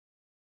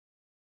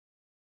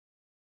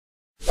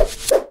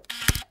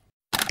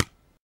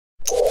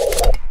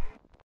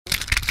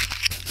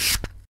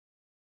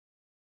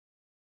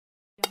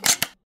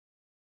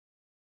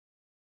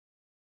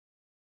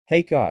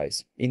Hey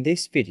guys, in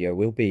this video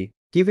we'll be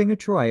giving a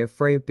try a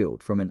Freya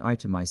build from an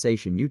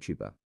itemization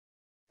YouTuber.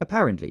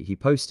 Apparently he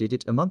posted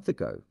it a month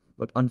ago,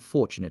 but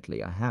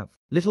unfortunately I have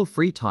little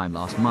free time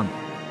last month.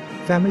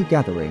 Family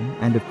gathering,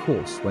 and of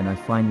course when I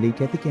finally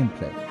get the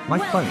gameplay, my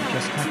phone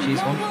just catches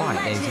on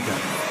fire days ago.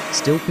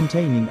 Still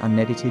containing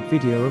unedited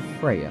video of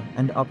Freya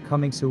and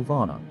upcoming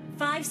Sylvana.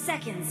 5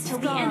 seconds till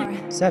the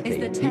end.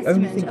 Sadly, the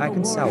only thing I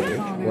can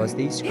salvage was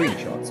these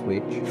screenshots,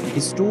 which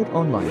is stored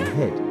online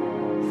ahead,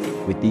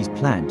 with these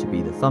planned to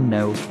be the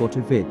thumbnails for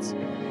two vids.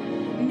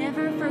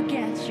 Never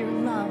forget your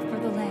love for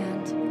the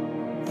land.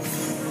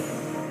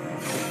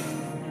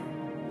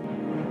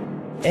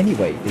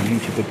 Anyway, the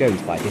YouTuber goes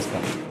by this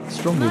guy,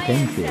 Strongwill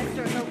Game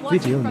Theory.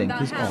 Video link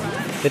is on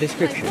the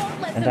description,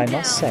 and I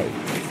must say,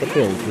 the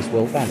build was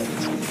well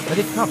balanced, but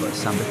it covers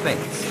some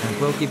effects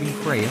and well giving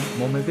Freya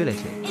more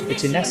mobility. The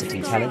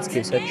tenacity talents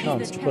gives her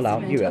chance to pull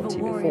out ULT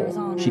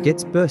before she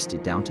gets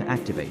bursted down to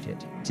activate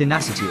it.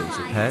 Tenacity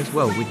also pairs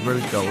well with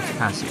Rose Gold's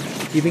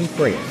passive, giving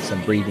Freya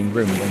some breathing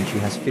room when she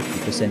has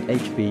 50%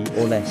 HP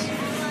or less.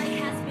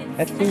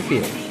 At full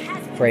build,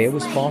 Freya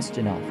was fast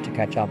enough to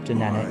catch up to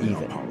Nana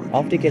even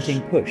after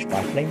getting pushed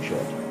by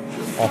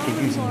flameshot, after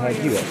using her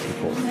ULT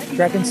for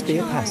Dragon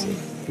Spear passive,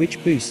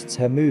 which boosts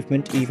her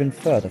movement even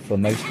further for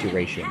most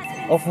duration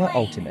of her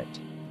ultimate,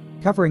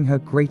 covering her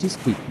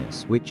greatest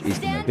weakness, which is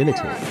the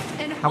mobility.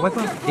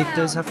 However, it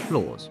does have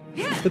flaws.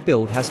 The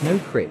build has no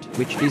crit,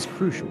 which is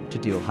crucial to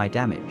deal high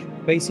damage.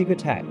 Basic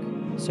attack,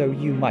 so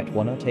you might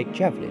wanna take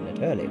Javelin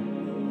at early.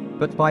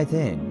 But by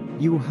then,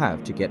 you will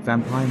have to get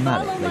Vampire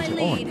Mallet later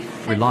on,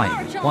 relying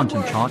on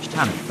Quantum Charge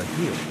talent for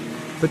heal.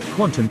 But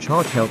Quantum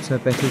Charge helps her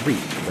better reach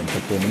when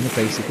performing a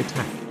basic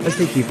attack, as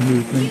they give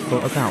movement for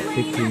about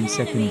 15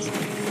 seconds.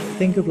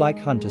 Think of like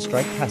Hunter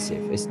Strike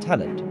passive as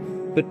talent,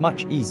 but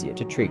much easier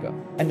to trigger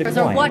and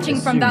acquire watching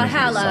as from soon as you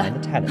Valhalla. assign the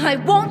talent. I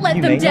won't let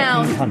you them may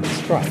down. Not need Hunter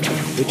Strike,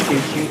 which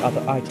gives you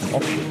other item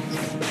options.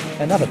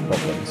 Another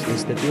problem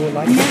is that you're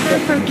like Never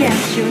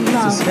forget your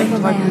love for the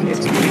land. Your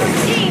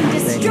team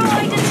destroyed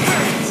a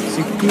turret.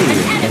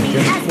 Superior and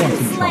just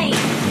Quantum Charge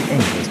in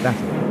endless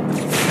battle.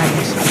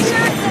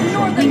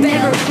 We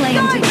never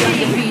claimed to be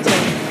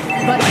undefeated,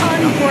 but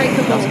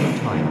unbreakable.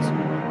 Times.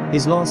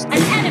 His last An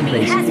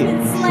enemy has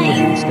been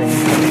slain.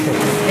 Staying every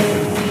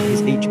time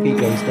his HP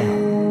goes down.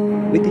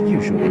 With the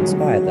usual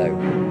Inspire though,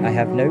 I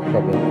have no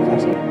problem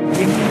cutting.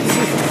 Bringing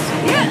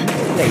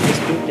the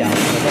latest build down to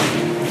the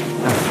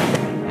left.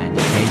 And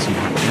in case you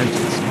haven't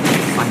noticed,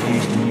 I've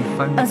used a new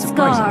phone A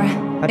scar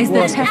is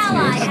the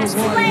testament of a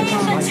warrior's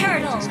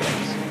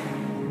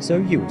honor. So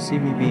you'll see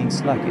me being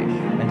sluggish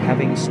and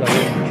having slow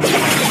energy.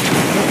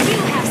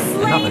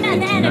 You have Another slain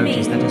thing an to note enemy.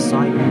 is that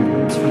aside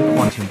movements from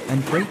Quantum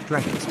and Great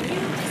Dragon Spear.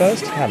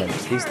 First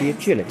talent is the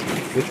Agility,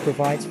 which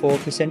provides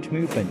 4%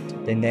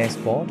 movement, then there's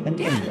Spot and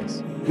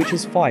Endless, which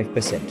is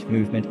 5%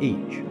 movement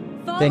each.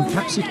 Then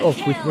caps it off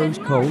with Rose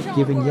Gold,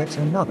 giving yet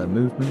another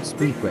movement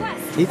speed rate.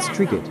 It's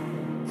triggered.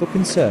 For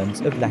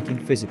concerns of lacking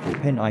physical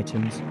pen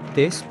items,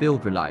 this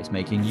build relies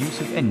making use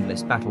of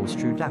Endless Battle's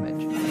true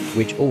damage,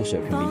 which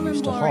also can be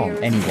used to harm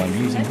anyone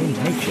using Wind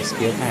Nature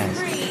skill as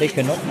they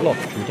cannot block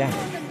true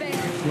damage.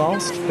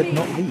 Last but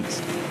not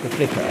least, the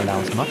Flicker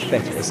allows much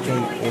better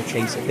escape or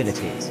chase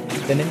abilities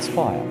than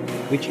Inspire,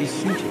 which is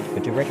suited for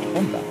direct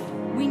combat.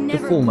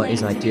 The former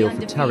is ideal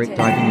for turret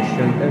diving as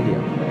shown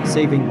earlier,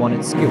 saving one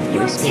its skill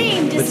for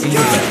escape, but in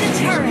the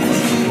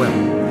turret.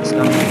 Well,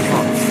 stunning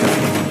parts.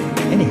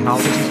 Anyhow,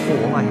 this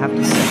is all I have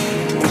to say.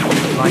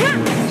 If you'd like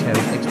more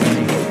detailed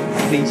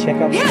explanation, please check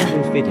out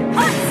Strongwill's video.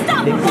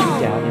 Link will be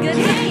down in the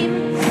description.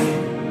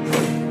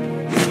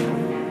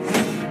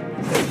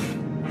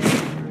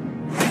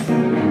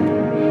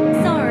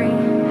 Sorry.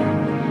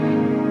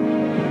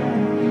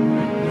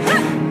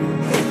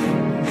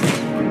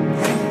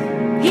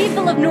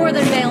 People of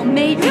Northern Vale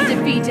may be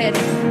defeated,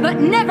 but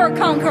never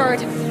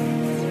conquered.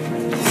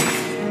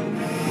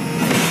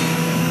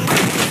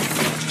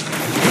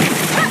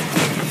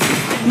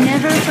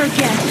 Never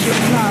forget your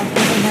love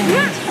for the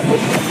land.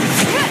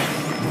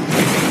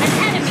 An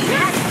enemy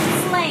has been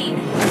slain.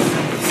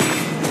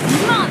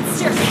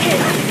 Monster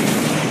kill.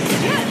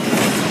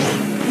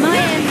 My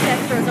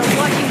ancestors are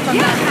watching from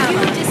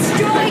Valhalla. You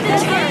destroyed the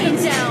turret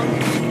down.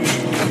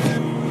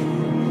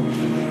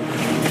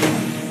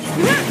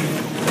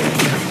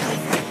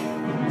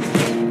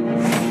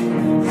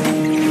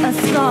 A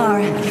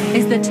scar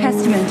is the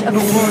testament of a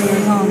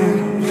warrior's honor.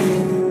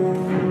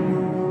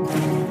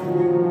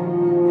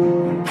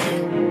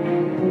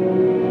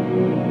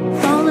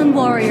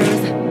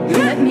 Warriors,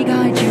 let me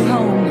guide you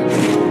home.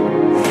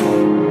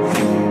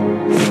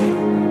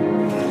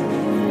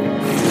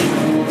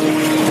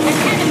 An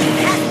enemy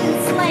has been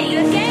slain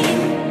again.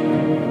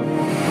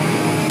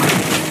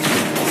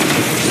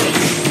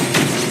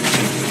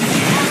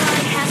 Ally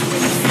has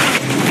been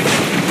slain.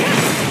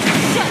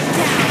 Shut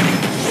down.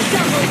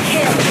 Double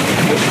kill.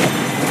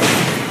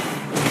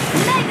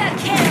 Mega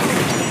kill.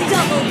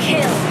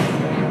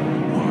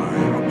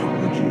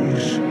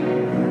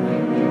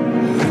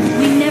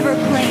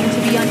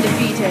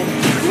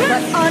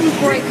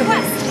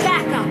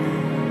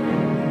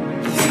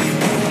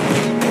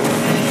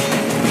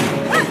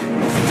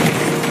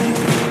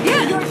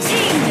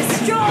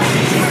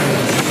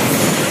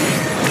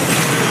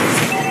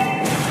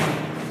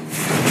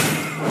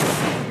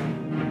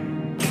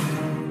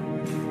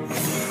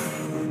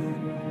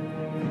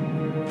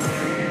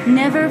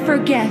 Never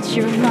forget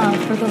your love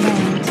for the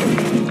land.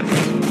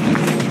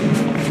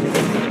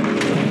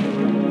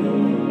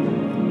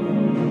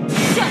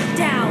 Shut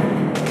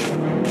down!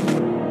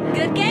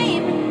 Good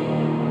game!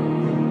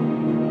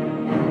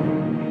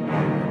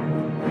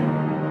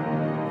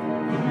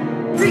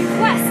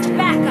 Request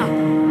backup!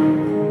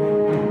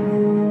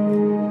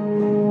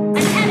 An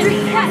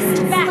enemy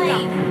request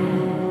backup!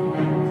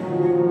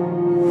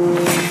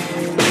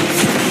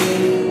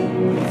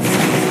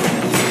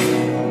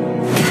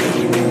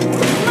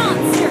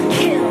 Monster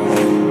kill!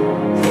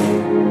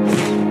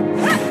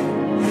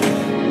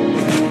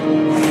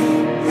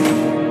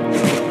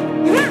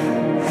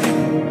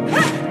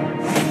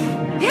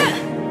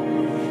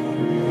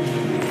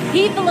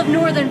 People of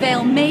Northern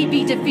Vale may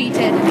be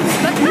defeated,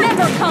 but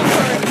never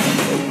conquered!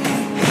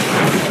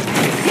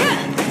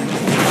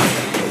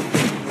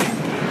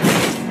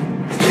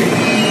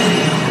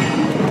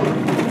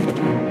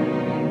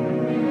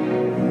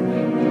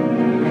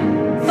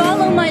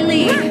 Follow my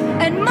lead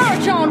and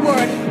march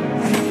onward!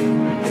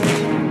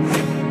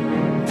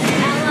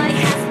 Ally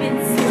has been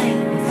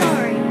slain.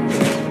 Sorry.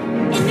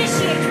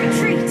 Initiate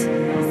retreat.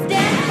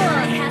 Stand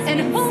firm and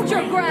hold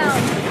your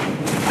ground.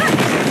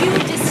 You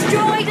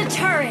destroyed a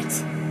turret.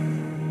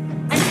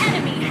 An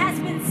enemy has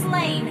been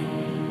slain.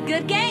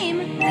 Good game.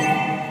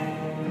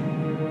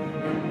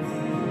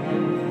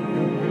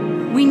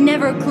 We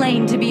never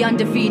claimed to be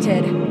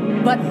undefeated,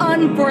 but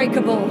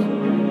unbreakable.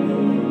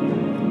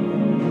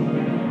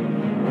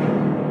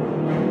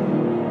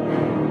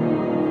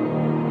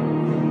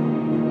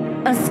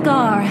 A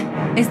scar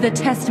is the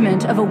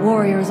testament of a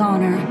warrior's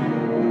honor.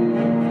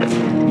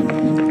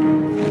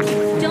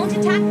 Don't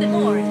attack the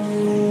Lord.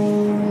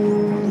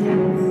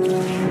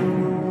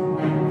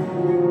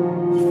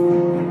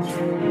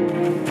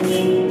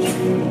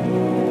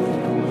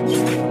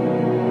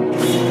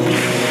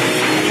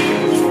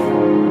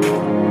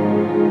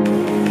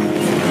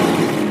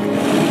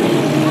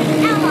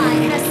 An ally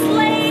has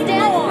slain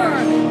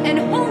Lord, and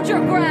hold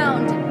your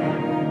ground.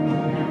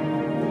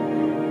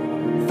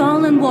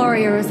 Fallen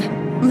warriors,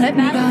 let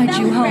me guide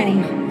you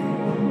home.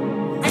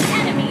 An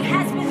enemy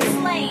has been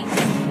slain.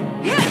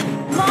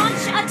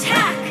 Launch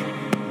attack!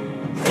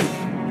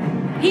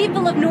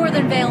 People of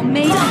Northern Vale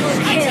may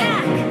double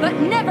kill, but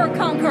never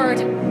conquered.